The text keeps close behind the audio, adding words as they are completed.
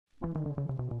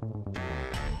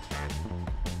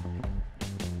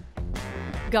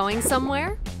Going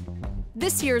somewhere?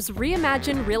 This year's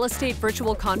REimagine Real Estate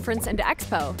Virtual Conference and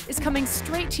Expo is coming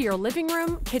straight to your living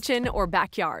room, kitchen, or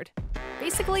backyard.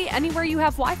 Basically anywhere you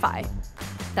have Wi-Fi.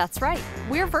 That's right,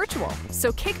 we're virtual,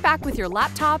 so kick back with your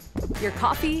laptop, your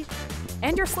coffee,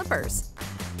 and your slippers.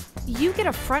 You get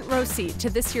a front row seat to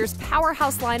this year's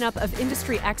powerhouse lineup of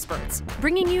industry experts,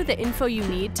 bringing you the info you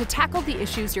need to tackle the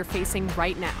issues you're facing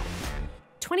right now.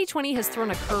 2020 has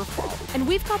thrown a curveball, and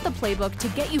we've got the playbook to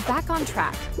get you back on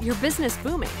track, your business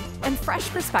booming, and fresh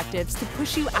perspectives to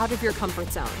push you out of your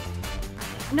comfort zone.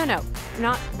 No,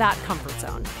 not that comfort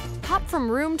zone. Hop from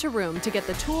room to room to get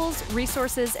the tools,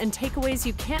 resources, and takeaways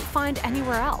you can't find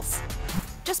anywhere else.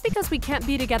 Just because we can't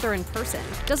be together in person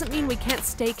doesn't mean we can't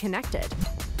stay connected.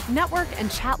 Network and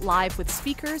chat live with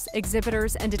speakers,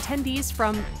 exhibitors, and attendees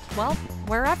from, well,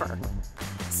 wherever.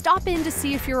 Stop in to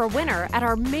see if you're a winner at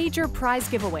our major prize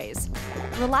giveaways.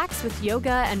 Relax with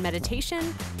yoga and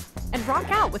meditation, and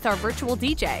rock out with our virtual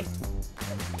DJ.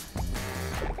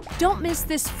 Don't miss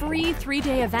this free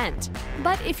 3-day event.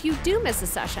 But if you do miss a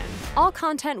session, all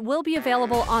content will be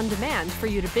available on demand for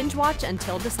you to binge watch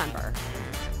until December.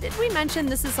 Did we mention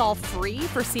this is all free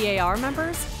for CAR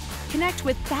members? Connect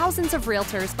with thousands of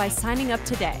realtors by signing up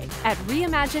today at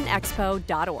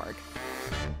reimagineexpo.org.